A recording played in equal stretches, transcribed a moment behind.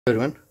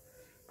Everyone,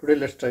 today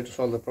let's try to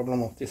solve the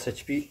problem of this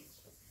HP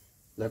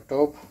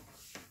laptop.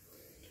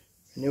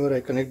 Whenever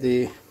I connect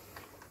the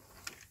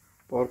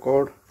power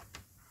cord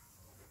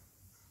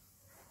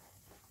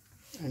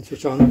and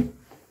switch on,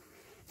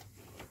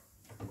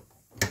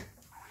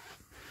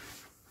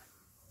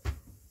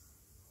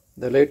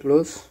 the light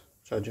glows,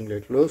 charging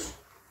light glows,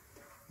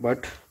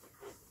 but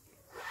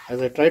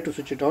as I try to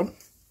switch it on,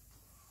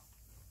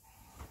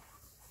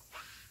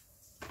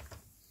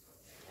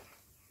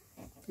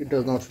 it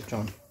does not switch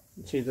on.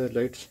 See, the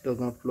lights does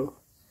not flow.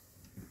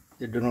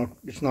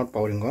 It's not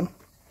powering on.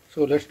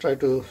 So let's try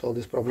to solve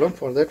this problem.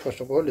 For that, first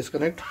of all,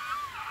 disconnect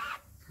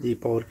the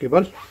power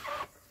cable,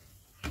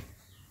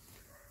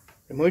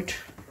 remove it,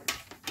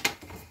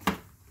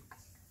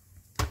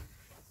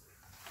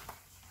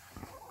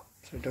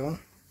 set on,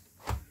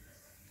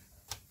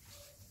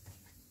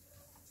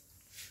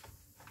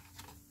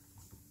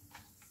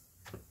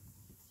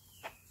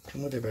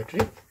 remove the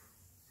battery.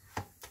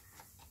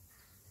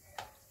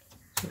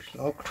 It's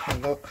locked,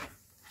 unlock.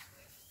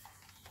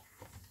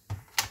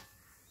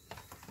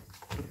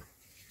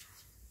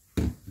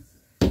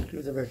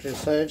 Clear the battery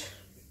aside.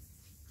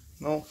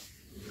 No.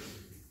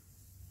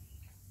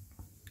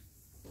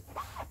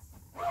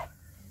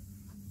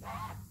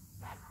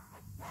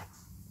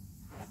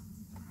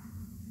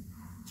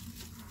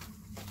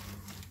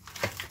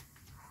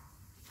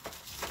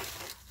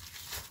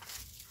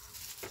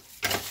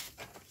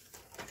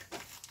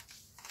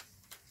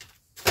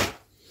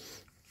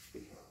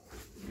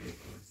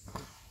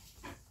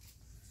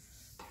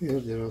 Here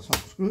there are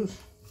some screws.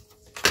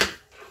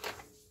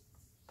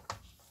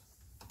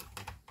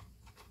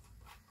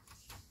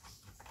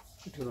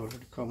 It has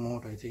already come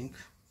out, I think.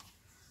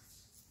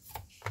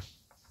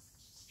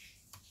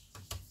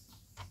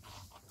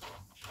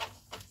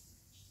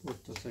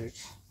 Both the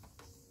sides.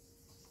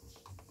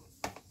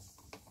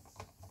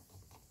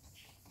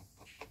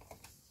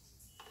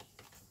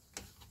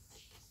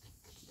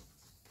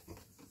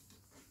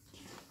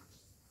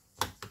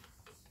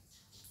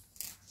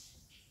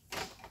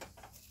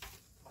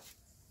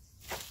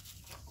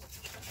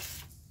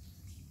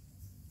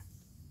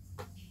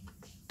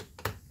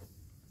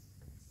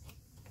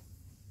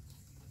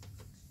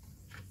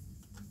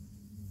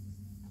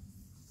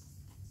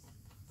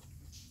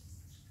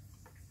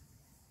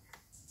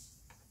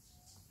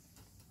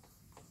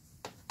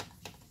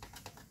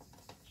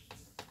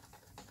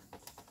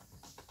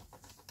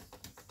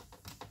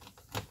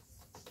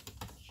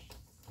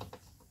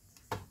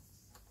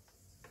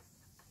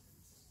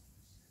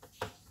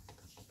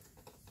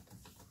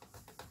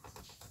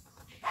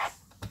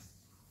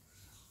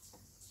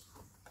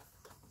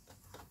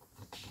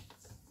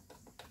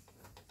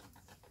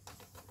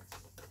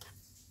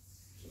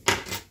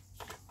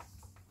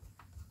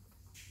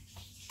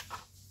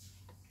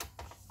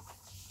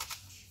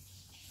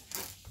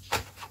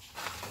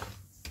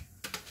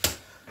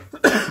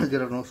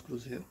 There are no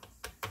screws here.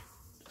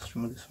 Just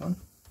remove this one.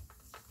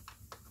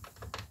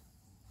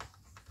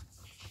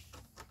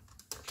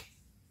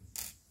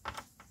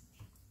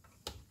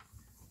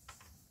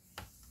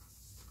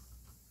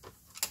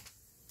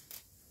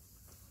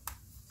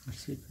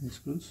 Let's see if any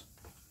screws.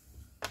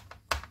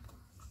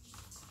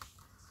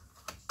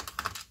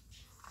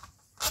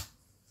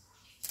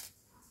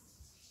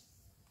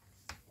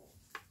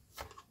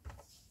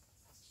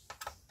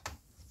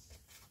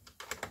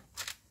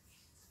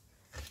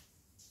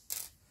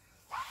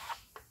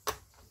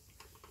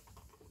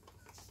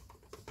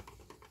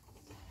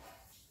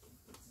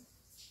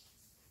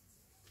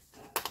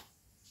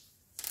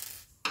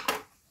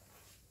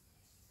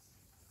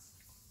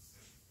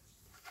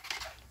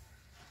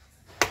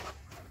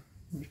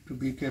 Need to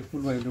be careful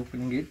while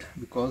opening it,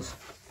 because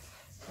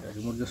I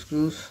remove the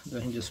screws,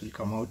 the hinges will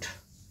come out.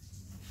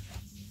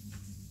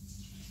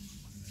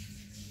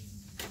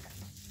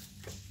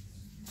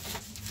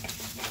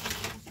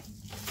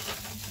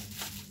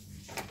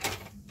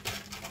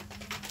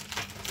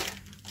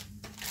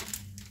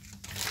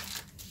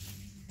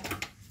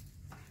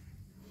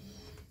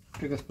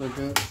 Take a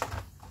splitter.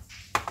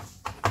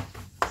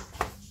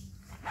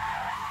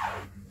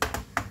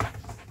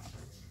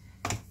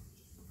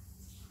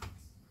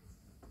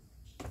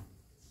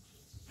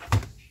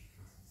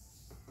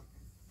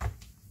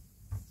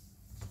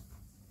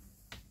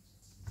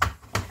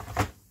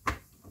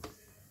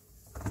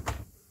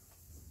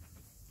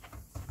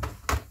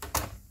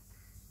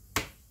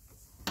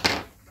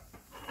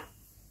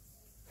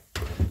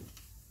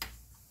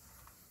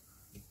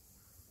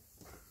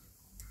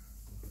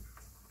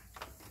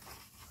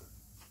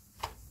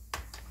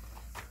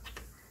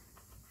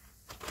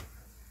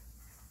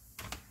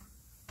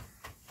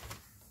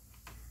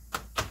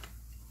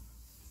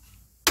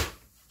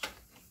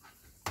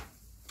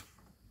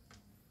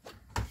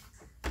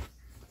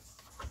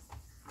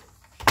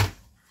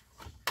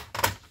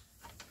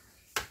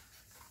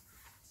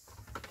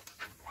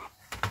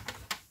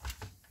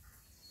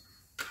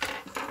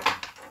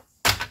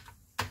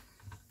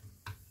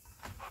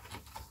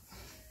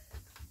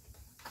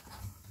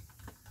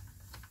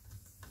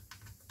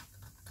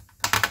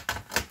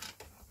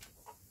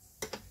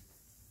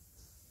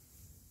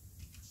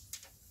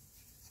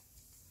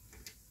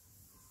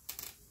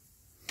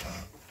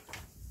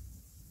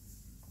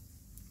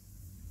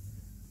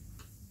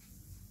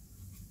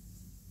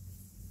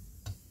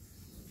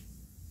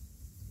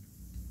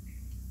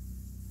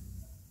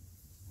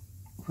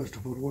 first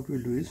of all, what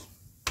we'll do is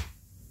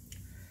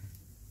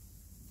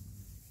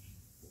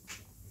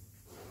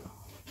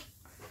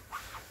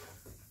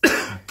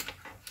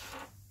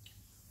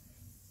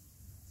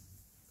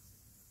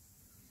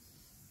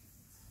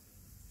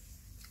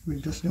we'll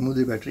just remove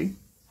the battery,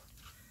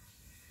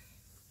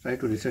 try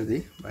to reset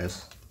the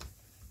BIOS.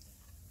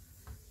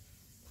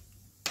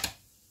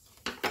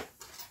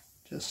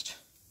 Just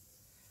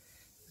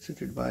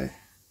reset it by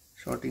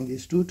shorting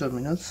these two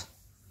terminals.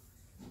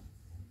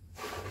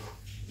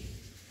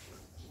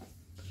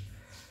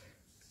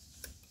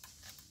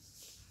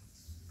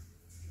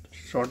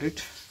 Short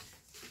it.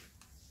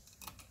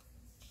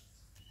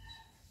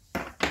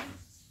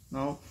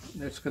 Now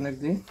let's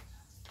connect the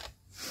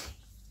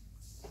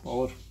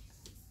power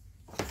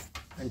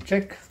and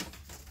check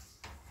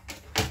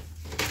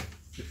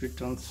if it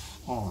turns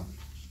on.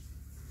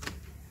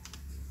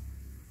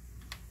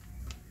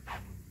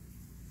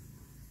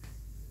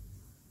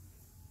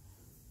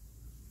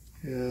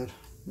 Here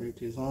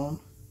it is on,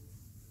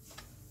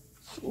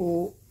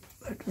 so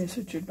let me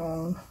switch it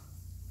on.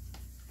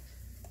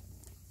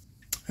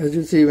 As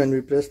you see, when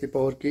we press the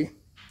power key,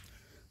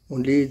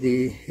 only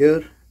the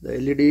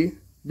LED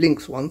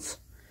blinks once.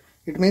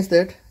 It means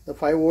that the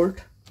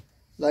 5-volt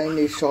line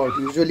is short.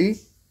 Usually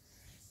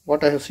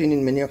what I have seen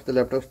in many of the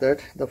laptops,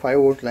 that the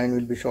 5-volt line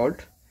will be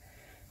short.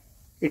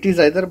 It is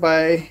either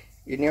by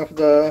any of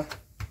the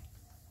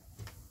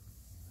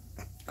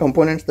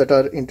components that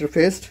are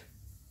interfaced,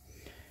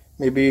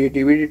 maybe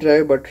DVD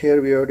drive, but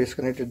here we have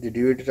disconnected the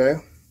DVD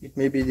drive. It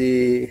may be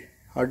the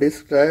hard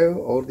disk drive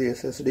or the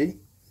SSD.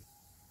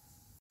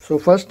 So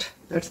first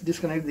let's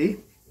disconnect the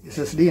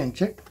SSD and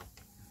check.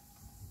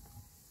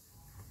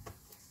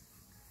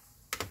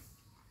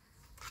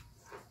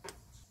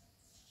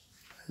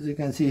 As you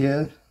can see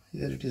here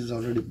it is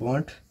already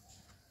burnt.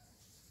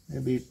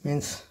 Maybe it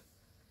means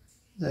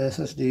the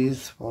SSD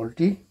is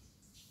faulty.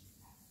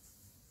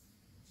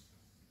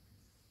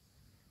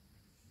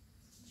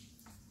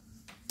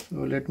 So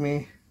let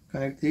me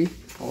connect the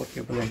power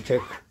cable and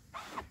check.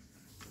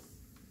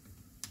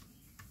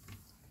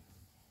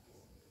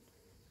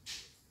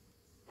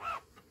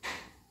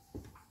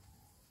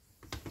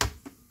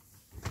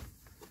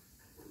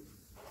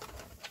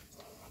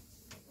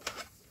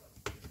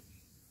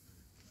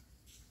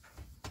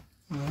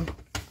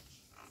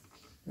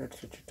 Let's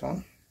switch it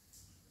on.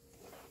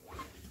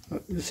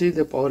 You see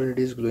the power LED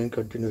is glowing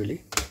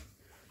continually.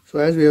 So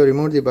as we have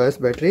removed the BIOS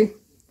battery,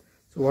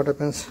 so what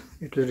happens,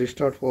 it will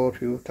restart for a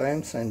few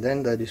times and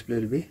then the display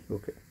will be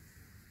okay.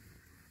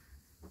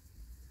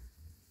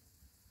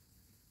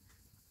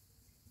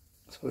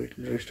 So it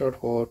will restart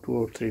for 2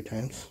 or 3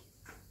 times.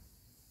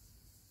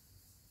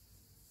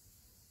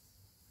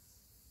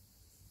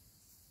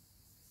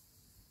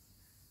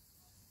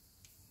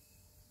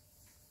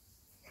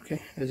 Okay,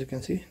 as you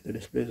can see the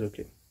display is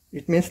okay.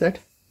 It means that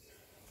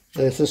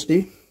the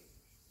SSD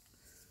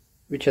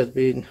which has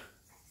been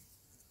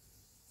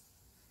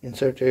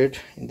inserted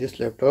in this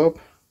laptop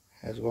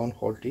has gone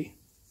faulty.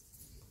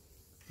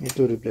 Need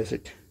to replace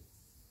it.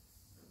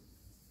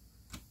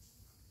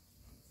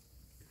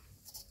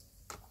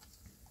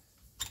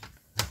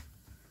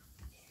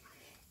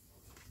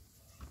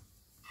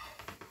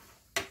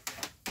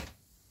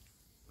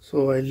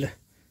 So I'll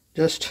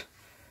just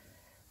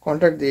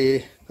contact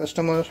the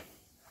customer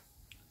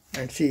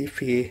and see if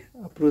he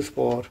approves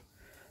for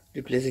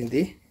replacing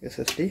the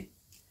SSD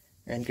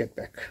and get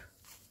back.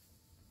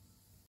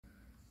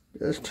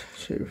 Just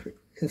see if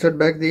insert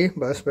back the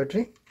BIOS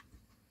battery.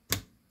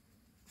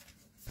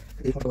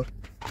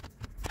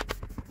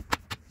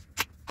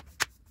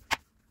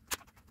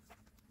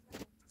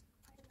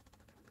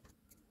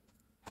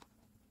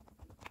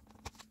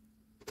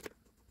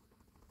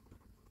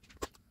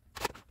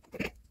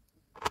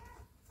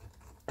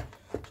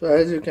 So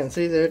as you can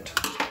see that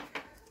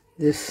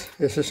this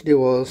SSD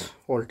was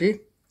faulty.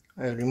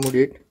 I removed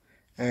it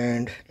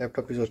and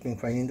laptop is working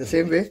fine. In the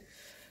same way,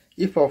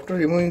 if after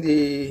removing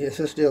the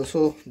SSD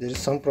also there is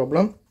some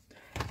problem,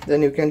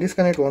 then you can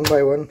disconnect one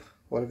by one.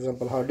 For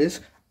example, hard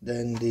disk,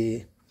 then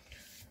the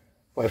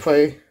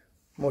Wi-Fi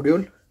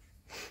module,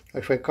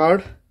 Wi-Fi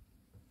card,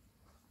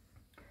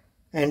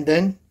 and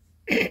then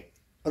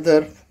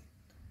other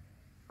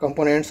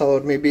components, or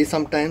maybe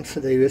sometimes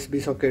the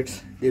USB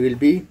sockets, they will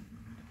be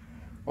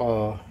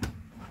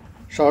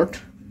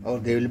short, or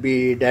they will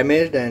be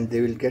damaged and they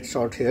will get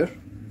short here.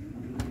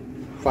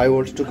 5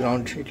 volts to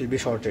ground, it will be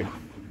short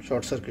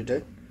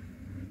circuited.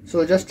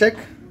 So just check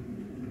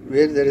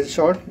where there is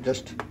short,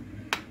 just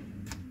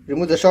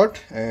remove the short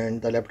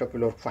and the laptop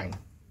will work fine.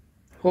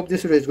 Hope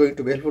this video is going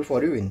to be helpful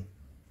for you in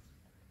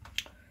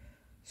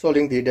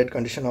solving the dead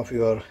condition of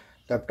your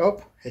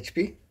laptop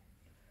HP.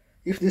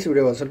 If this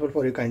video was helpful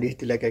for you, kindly hit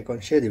the like icon,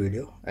 share the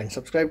video and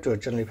subscribe to our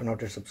channel if you are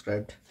not yet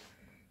subscribed.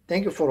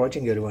 Thank you for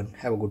watching everyone.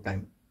 Have a good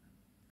time.